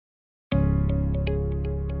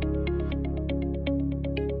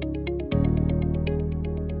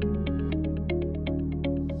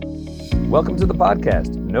Welcome to the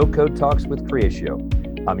podcast, No Code Talks with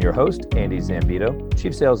Creatio. I'm your host, Andy Zambito,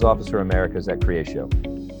 Chief Sales Officer Americas at Creatio.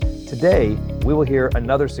 Today, we will hear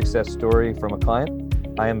another success story from a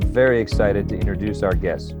client. I am very excited to introduce our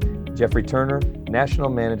guest, Jeffrey Turner, National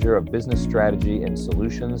Manager of Business Strategy and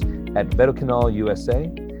Solutions at Vedocanal USA,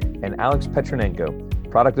 and Alex Petronenko,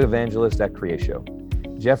 Product Evangelist at Creatio.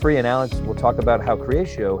 Jeffrey and Alex will talk about how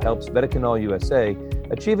Creatio helps Vedocanal USA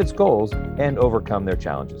achieve its goals and overcome their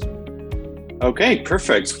challenges. Okay,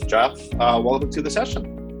 perfect. Jeff, welcome to the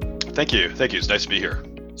session. Thank you. It's nice to be here.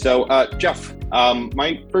 So, Jeff,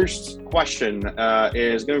 my first question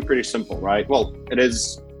is going to be pretty simple, right? Well, it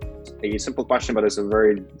is a simple question, but it's a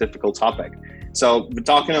very difficult topic. So,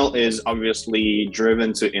 Vedocanal is obviously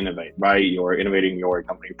driven to innovate, right? You're innovating your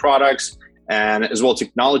company products and as well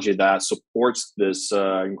technology that supports this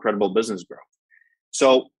incredible business growth.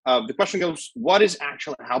 So, the question goes, what is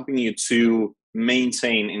actually helping you to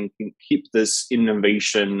maintain and keep this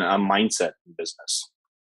innovation mindset in business?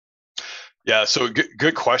 Yeah, so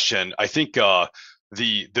good question. I think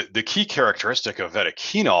the key characteristic of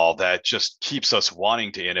Vedocanal that just keeps us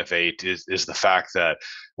wanting to innovate is the fact that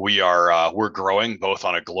we're growing both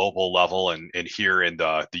on a global level and here in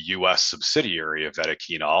the U.S. subsidiary of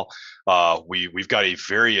Vedocanal. We've got a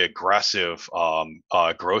very aggressive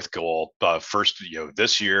growth goal. First,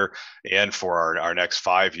 this year and for our next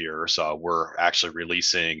 5 years, we're actually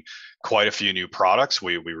releasing quite a few new products.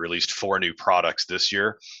 We released 4 new products this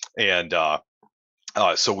year, and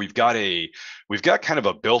so we've got kind of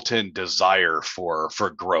a built-in desire for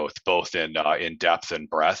growth, both in depth and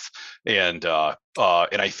breadth, and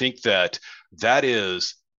I think that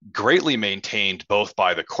is greatly maintained both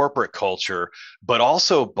by the corporate culture, but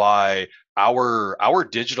also by our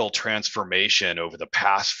digital transformation over the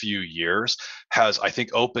past few years has, I think,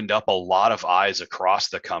 opened up a lot of eyes across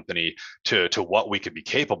the company to what we could be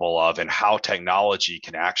capable of and how technology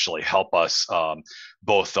can actually help us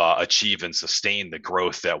both achieve and sustain the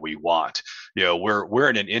growth that we want. We're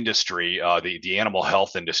in an industry, the animal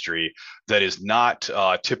health industry, that is not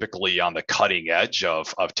typically on the cutting edge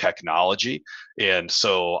of technology, and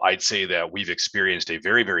so I'd say that we've experienced a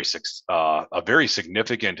very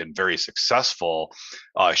significant and very successful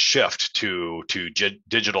shift to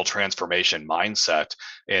digital transformation mindset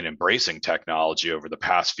and embracing technology over the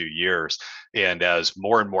past few years. And as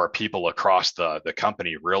more and more people across the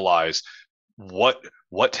company realize what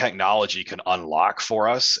technology can unlock for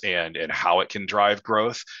us and how it can drive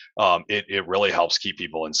growth, it really helps keep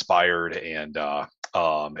people inspired and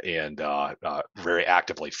very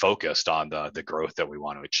actively focused on the growth that we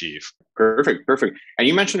want to achieve. Perfect. And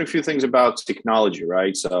you mentioned a few things about technology,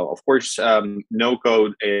 right? So, of course, no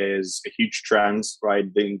code is a huge trend, right?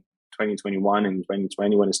 In 2021 and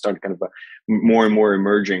 2020, when it started kind of more and more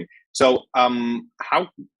emerging. So,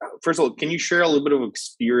 first of all, can you share a little bit of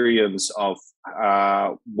experience of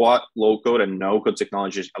what low code and no code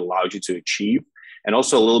technologies allowed you to achieve, and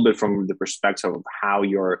also a little bit from the perspective of how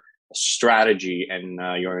your strategy and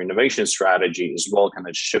your innovation strategy as well kind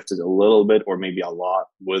of shifted a little bit or maybe a lot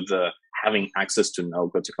with having access to no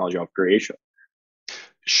code technology of Creatio?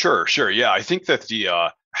 Sure. Yeah, I think that the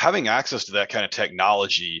having access to that kind of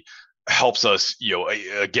technology helps us,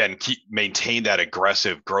 again, maintain that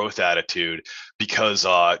aggressive growth attitude, because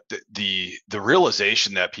the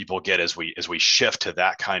realization that people get as we shift to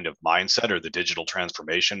that kind of mindset, or the digital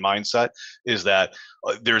transformation mindset, is that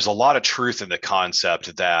there's a lot of truth in the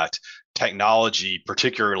concept that technology,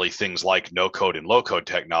 particularly things like no code and low code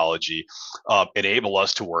technology, enable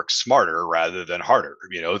us to work smarter rather than harder.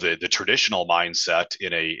 The traditional mindset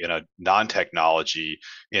in a non-technology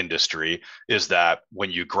industry is that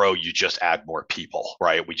when you grow, you just add more people,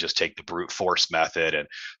 right? We just take the brute force method and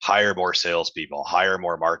hire more salespeople, hire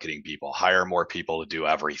more marketing people, hire more people to do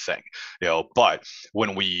everything. But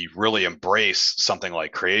when we really embrace something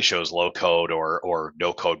like Creatio's low code or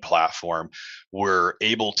no code platform, we're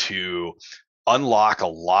able to unlock a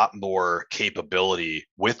lot more capability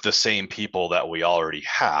with the same people that we already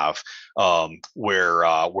have,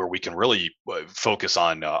 where we can really focus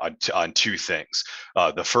on 2 things.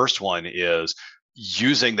 The first one is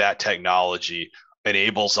using that technology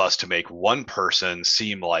enables us to make one person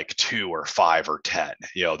seem like 2 or 5 or 10.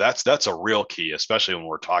 That's a real key, especially when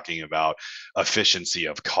we're talking about efficiency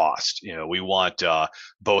of cost. We want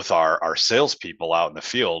both our salespeople out in the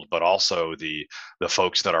field, but also the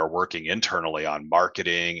folks that are working internally on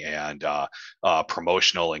marketing and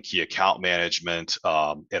promotional and key account management,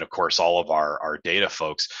 and of course all of our data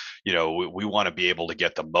folks. We want to be able to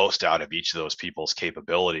get the most out of each of those people's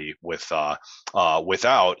capability without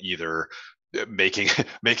either making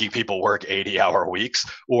making people work 80-hour weeks,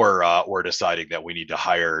 or deciding that we need to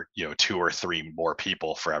hire 2 or 3 more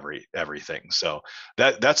people for everything. So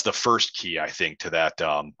that's the first key, I think, to that,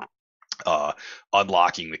 uh,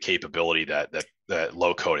 unlocking the capability that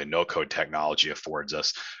low code and no code technology affords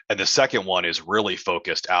us. And the second one is really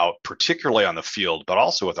focused out, particularly on the field, but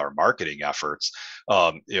also with our marketing efforts.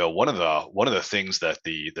 One of the things that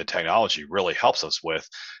the technology really helps us with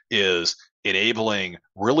is enabling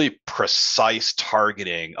really precise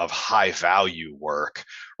targeting of high value work,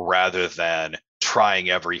 rather than trying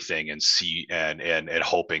everything and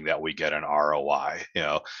hoping that we get an ROI.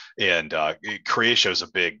 And Creatio is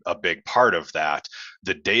a big part of that.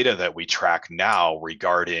 The data that we track now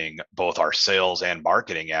regarding both our sales and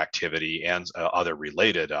marketing activity and other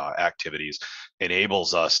related activities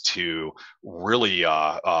enables us to really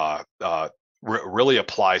really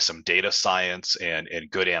apply some data science and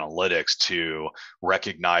good analytics to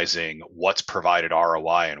recognizing what's provided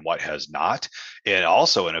ROI and what has not, and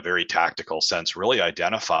also in a very tactical sense, really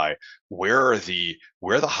identify where are the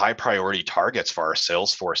high priority targets for our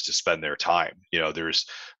sales force to spend their time.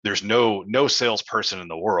 There's no salesperson in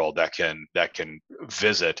the world that can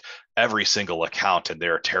visit every single account in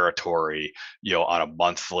their territory, on a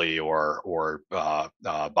monthly or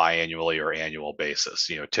biannually or annual basis.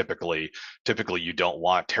 Typically you don't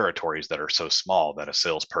want territories that are so small that a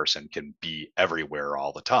salesperson can be everywhere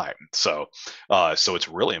all the time. So it's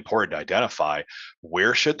really important to identify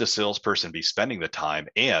where should the salesperson be spending the time,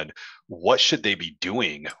 and what should they be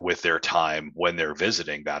doing with their time when they're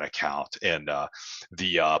visiting that account. And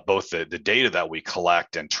both the data that we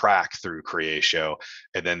collect and track through Creatio,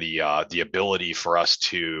 and then the ability for us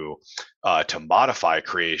to modify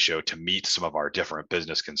Creatio to meet some of our different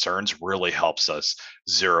business concerns really helps us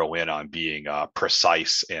zero in on being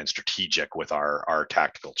precise and strategic with our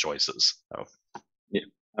tactical choices. So. Yeah,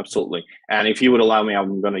 absolutely. And if you would allow me,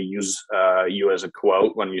 I'm going to use you as a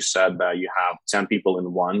quote when you said that you have 10 people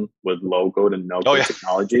in one with low code and no code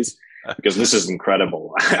technologies, because this is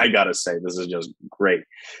incredible. I got to say, this is just great.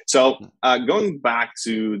 So going back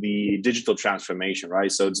to the digital transformation,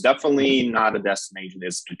 right? So it's definitely not a destination,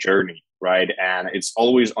 it's a journey, right? And it's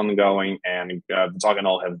always ongoing. And Talk and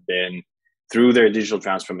All have been through their digital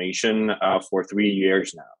transformation for 3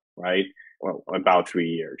 years now, right? Well, about 3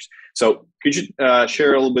 years. So could you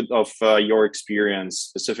share a little bit of your experience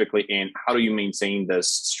specifically in how do you maintain this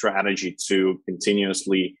strategy to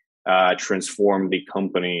continuously transform the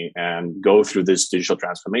company and go through this digital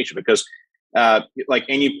transformation? Because like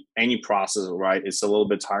any process, right, it's a little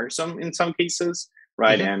bit tiresome in some cases,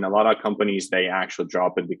 right? Mm-hmm. And a lot of companies, they actually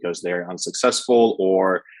drop it because they're unsuccessful,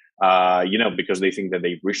 or because they think that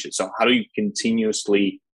they've reached it. So how do you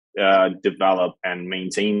continuously develop and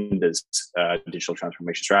maintain this digital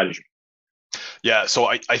transformation strategy? Yeah, so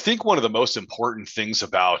I think one of the most important things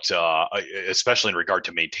about, especially in regard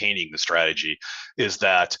to maintaining the strategy, is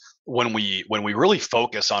that when we really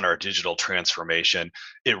focus on our digital transformation,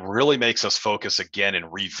 it really makes us focus again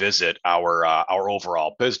and revisit our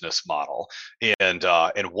overall business model. And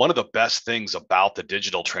one of the best things about the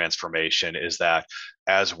digital transformation is that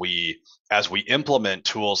as we implement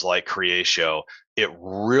tools like Creatio, it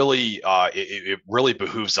really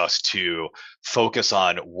behooves us to focus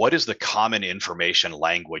on what is the common information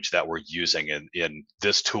language that we're using in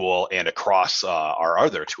this tool and across our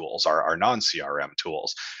other tools, our non-CRM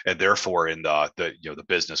tools, and therefore in the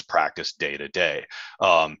business practice day to day.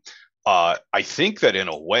 I think that in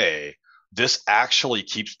a way, this actually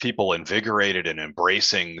keeps people invigorated and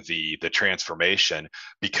embracing the transformation,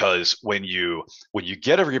 because when you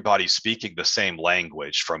get everybody speaking the same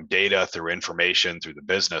language, from data through information through the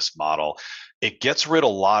business model, it gets rid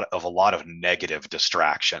of a lot of negative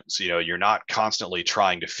distractions. You're not constantly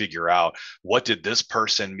trying to figure out what did this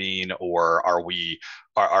person mean, or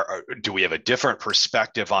do we have a different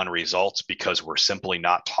perspective on results because we're simply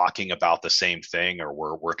not talking about the same thing,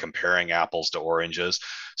 or we're comparing apples to oranges.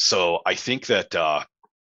 So I think that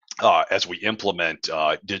as we implement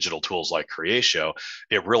digital tools like Creatio,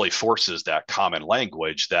 it really forces that common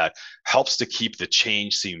language that helps to keep the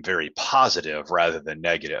change seem very positive rather than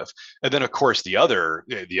negative. And then, of course, the other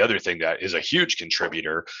thing that is a huge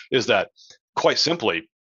contributor is that, quite simply,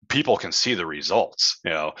 people can see the results.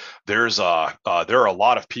 There are a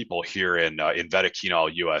lot of people here in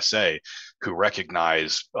Vetaquinol USA who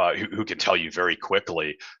recognize, who can tell you very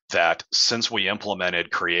quickly that since we implemented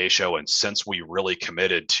Creatio and since we really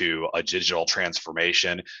committed to a digital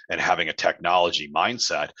transformation and having a technology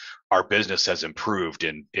mindset, our business has improved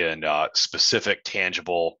in specific,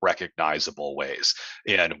 tangible, recognizable ways.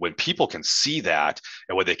 And when people can see that,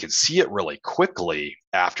 and when they can see it really quickly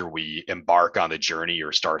after we embark on the journey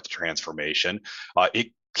or start the transformation, it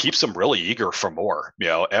keeps them really eager for more.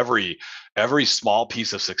 Every small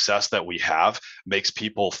piece of success that we have makes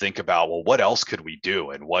people think about, well, what else could we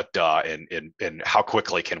do, and what and how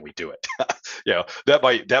quickly can we do it?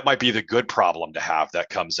 That might be the good problem to have that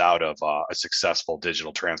comes out of a successful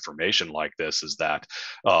digital transformation like this, is that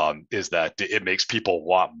it makes people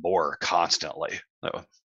want more constantly.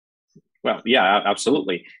 Well, yeah,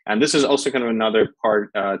 absolutely. And this is also kind of another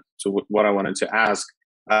part to what I wanted to ask.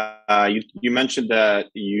 You mentioned that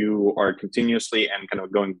you are continuously and kind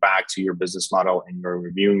of going back to your business model, and you're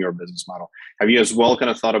reviewing your business model. Have you as well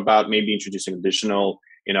kind of thought about maybe introducing additional,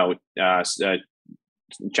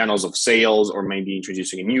 channels of sales, or maybe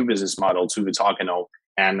introducing a new business model to Vitakino?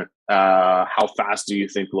 And how fast do you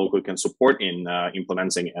think Low-Code can support in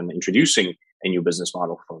implementing and introducing a new business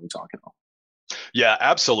model for Vitakino? Yeah,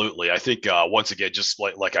 absolutely. I think once again, just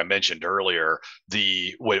like I mentioned earlier,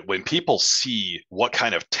 when people see what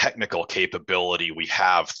kind of technical capability we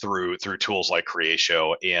have through tools like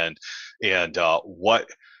Creatio, and what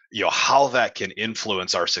how that can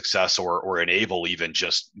influence our success or enable even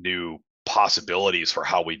just new possibilities for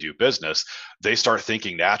how we do business, they start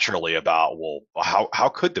thinking naturally about, well, how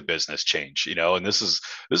could the business change? And this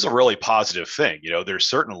is a really positive thing.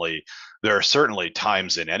 There are certainly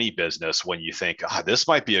times in any business when you think, this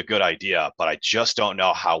might be a good idea, but I just don't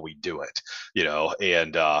know how we do it.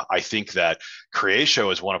 And I think that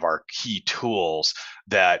Creatio is one of our key tools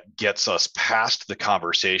that gets us past the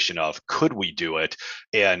conversation of could we do it,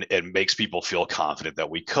 and makes people feel confident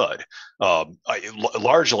that we could.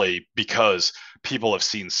 Largely because people have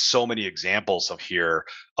seen so many examples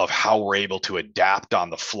of how we're able to adapt on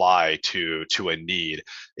the fly to a need,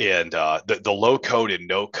 and the low code and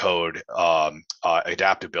no code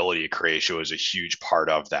adaptability of Creatio is a huge part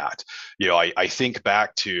of that. I think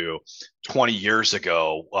back to 20 years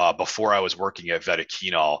ago, before I was working at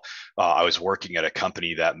Vetiquinol, I was working at a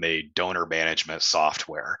company that made donor management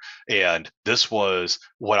software, and this was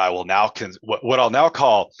what I'll now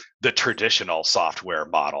call the traditional software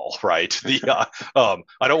model, right? I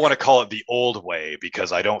don't want to call it the old way,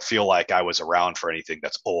 because I don't feel like I was around for anything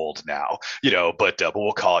that's old now, but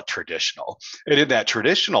we'll call it traditional. And in that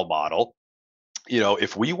traditional model,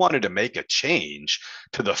 if we wanted to make a change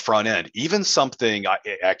to the front end, even something, I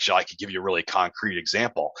could give you a really concrete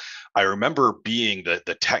example. I remember being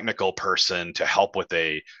the technical person to help with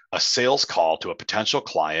a sales call to a potential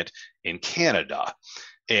client in Canada.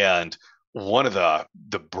 And one of the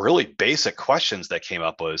really basic questions that came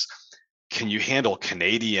up was, can you handle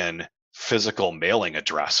Canadian physical mailing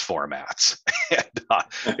address formats?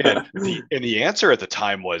 and the answer at the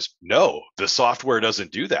time was no, the software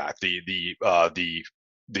doesn't do that. The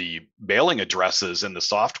mailing addresses in the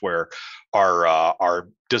software are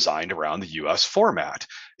designed around the US format.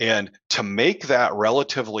 And to make that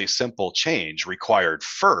relatively simple change required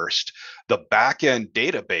first the backend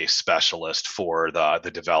database specialist for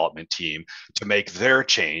the development team to make their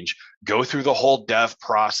change, go through the whole dev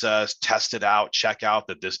process, test it out, check out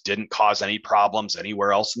that this didn't cause any problems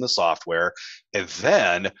anywhere else in the software. And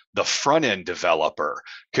then the front end developer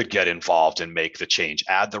could get involved and make the change,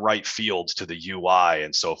 add the right fields to the UI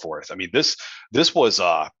and so forth. I mean, this was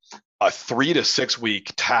a 3 to 6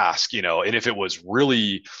 week task, and if it was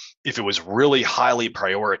really highly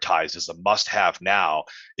prioritized as a must have now,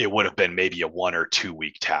 it would have been maybe a 1 or 2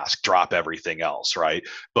 week task, drop everything else, right?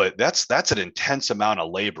 But that's an intense amount of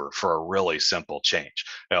labor for a really simple change.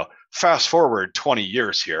 Fast forward 20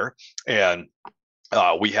 years here, and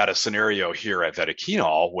we had a scenario here at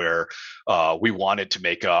Vetiquinol where we wanted to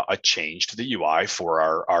make a change to the UI for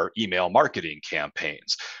our email marketing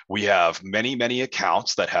campaigns. We have many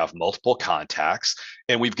accounts that have multiple contacts,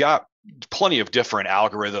 and we've got plenty of different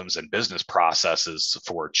algorithms and business processes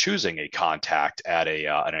for choosing a contact at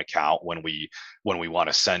an account when we want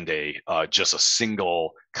to send just a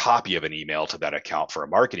single copy of an email to that account for a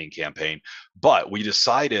marketing campaign. But we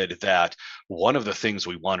decided that one of the things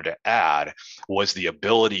we wanted to add was the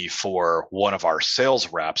ability for one of our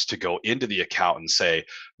sales reps to go into the account and say,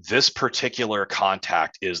 this particular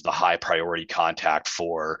contact is the high priority contact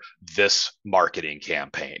for this marketing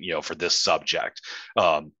campaign, for this subject.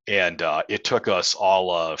 And it took us all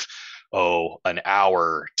of an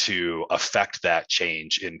hour to affect that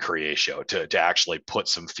change in Creatio, to actually put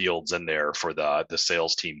some fields in there for the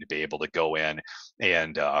sales team to be able to go in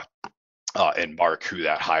and mark who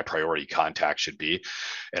that high priority contact should be.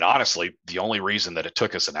 And honestly, the only reason that it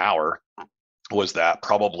took us an hour was that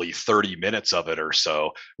probably 30 minutes of it or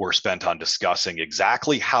so were spent on discussing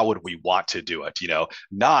exactly how would we want to do it,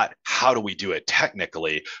 not how do we do it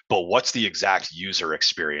technically, but what's the exact user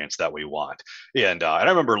experience that we want. And I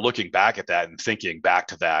remember looking back at that and thinking back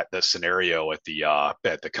to the scenario at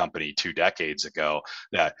the company 2 decades ago,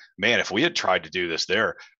 that, man, if we had tried to do this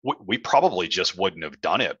there, we probably just wouldn't have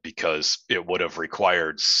done it, because it would have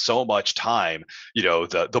required so much time.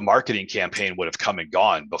 The marketing campaign would have come and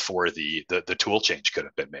gone before the tool change could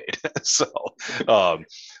have been made. So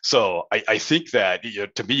I think that,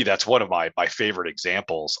 to me, that's one of my favorite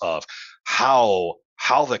examples of how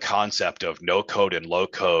the concept of no code and low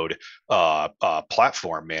code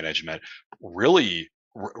platform management really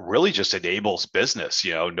just enables business.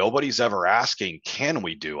 Nobody's ever asking, can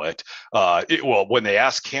we do it? Well, when they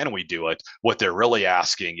ask, can we do it, what they're really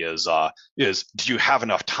asking is do you have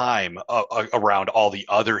enough time around all the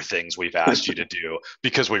other things we've asked you to do,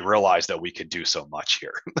 because we realize that we can do so much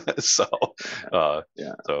here. So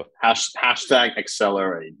hashtag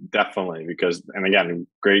accelerate, definitely, because, and again,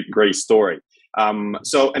 great story.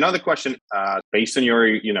 So another question, based on your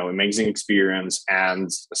amazing experience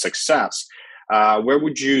and success, where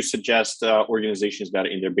would you suggest organizations that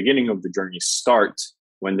in the beginning of the journey start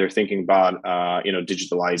when they're thinking about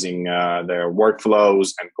digitalizing their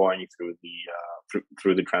workflows and going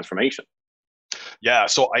through the transformation? Yeah,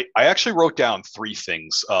 so I actually wrote down 3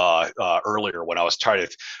 things earlier when I was trying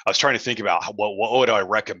to think about what would I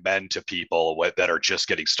recommend to people that are just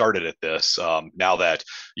getting started at this. Now that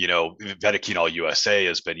Vetaquinol USA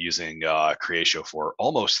has been using Creatio for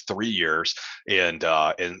almost 3 years, and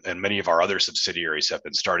many of our other subsidiaries have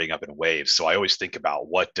been starting up in waves. So I always think about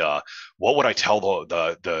what would I tell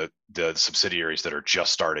the subsidiaries that are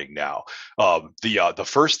just starting now. The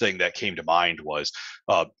first thing that came to mind was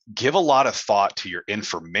give a lot of thought to your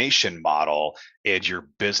information model and your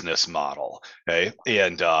business model. Okay,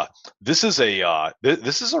 and this is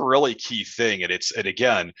a really key thing, and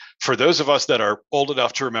again, for those of us that are old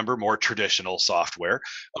enough to remember more traditional software,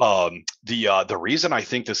 the reason I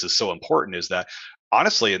think this is so important is that,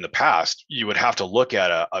 honestly, in the past, you would have to look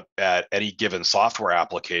at at any given software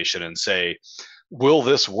application and say, will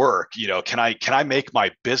this work? Can I make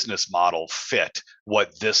my business model fit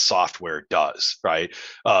what this software does, right?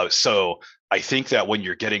 So I think that when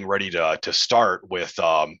you're getting ready to start with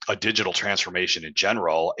a digital transformation in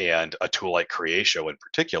general, and a tool like Creatio in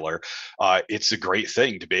particular, it's a great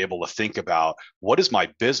thing to be able to think about, what does my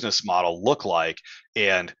business model look like,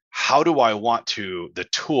 and how do I want the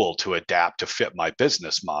tool to adapt to fit my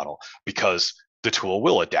business model? Because the tool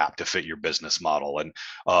will adapt to fit your business model, and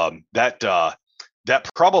that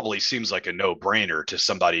probably seems like a no-brainer to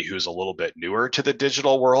somebody who's a little bit newer to the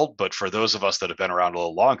digital world, but for those of us that have been around a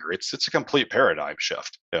little longer, it's a complete paradigm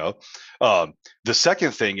shift. The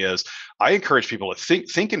second thing is, I encourage people to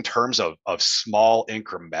think in terms of small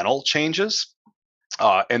incremental changes,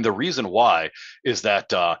 and the reason why is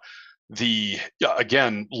that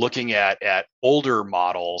again, looking at older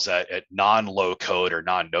models, at non-low code or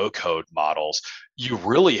non-no code models, you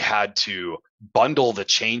really had to bundle the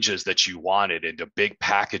changes that you wanted into big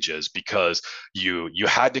packages, because you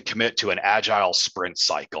had to commit to an agile sprint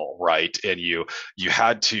cycle, right? And you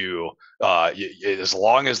had to, as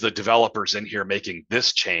long as the developers in here making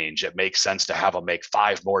this change, it makes sense to have them make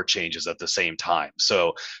 5 more changes at the same time.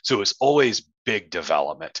 So it's always big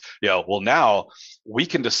development. Well, now we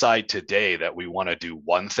can decide today that we want to do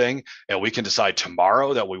one thing, and we can decide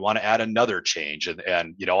tomorrow that we want to add another change,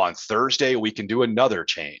 and on Thursday we can do another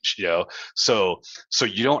change. So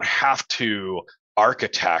you don't have to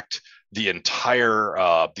architect the entire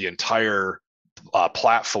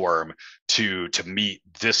platform to meet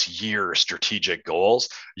this year's strategic goals.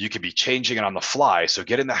 You could be changing it on the fly. So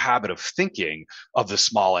get in the habit of thinking of the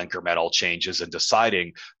small incremental changes and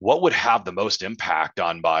deciding what would have the most impact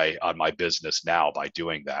on my business now by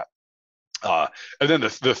doing that. And then the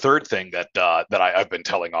third thing that I've been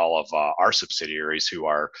telling all of our subsidiaries who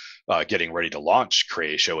are getting ready to launch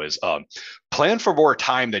Creatio is plan for more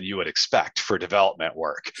time than you would expect for development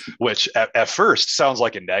work, which at first sounds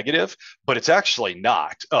like a negative, but it's actually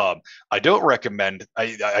not. I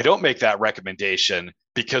don't make that recommendation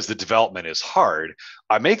because the development is hard.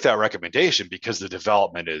 I make that recommendation because the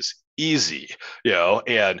development is easy,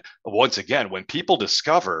 and once again, when people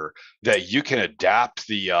discover that you can adapt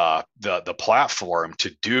the platform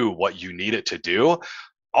to do what you need it to do,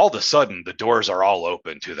 all of a sudden the doors are all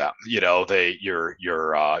open to them. Your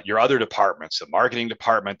other departments, the marketing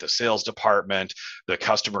department, the sales department, the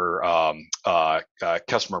customer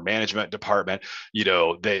management department,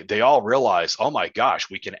 they all realize, oh my gosh,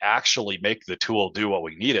 we can actually make the tool do what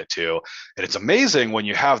we need it to. And it's amazing when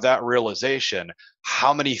you have that realization,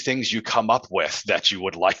 how many things you come up with that you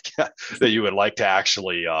would like to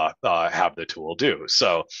actually have the tool do.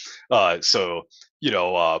 So once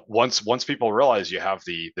people realize you have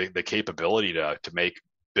the capability to make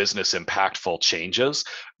business impactful changes,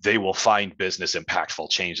 they will find business impactful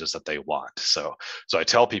changes that they want. So I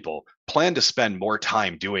tell people, plan to spend more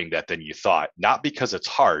time doing that than you thought, not because it's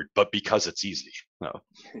hard, but because it's easy. No.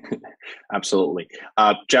 Absolutely.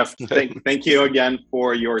 Jeff, thank you again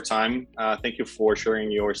for your time. Thank you for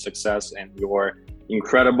sharing your success and your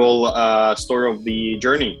incredible story of the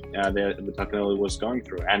journey that the Technology was going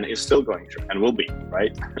through and is still going through and will be,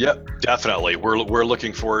 right? Yep, definitely. We're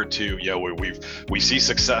looking forward to, we see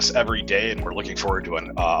success every day, and we're looking forward to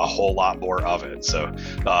a whole lot more of it. So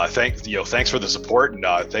thanks for the support, and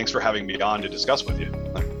thanks for having me on to discuss with you.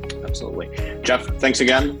 Absolutely. Jeff, thanks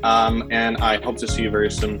again. And I hope to see you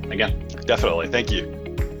very soon again. Definitely. Thank you.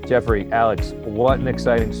 Jeffrey, Alex, what an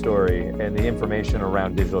exciting story and the information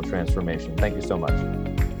around digital transformation. Thank you so much.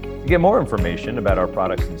 To get more information about our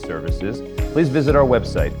products and services, please visit our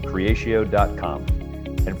website, creatio.com.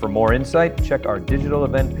 And for more insight, check our digital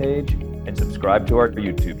event page and subscribe to our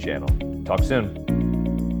YouTube channel. Talk soon.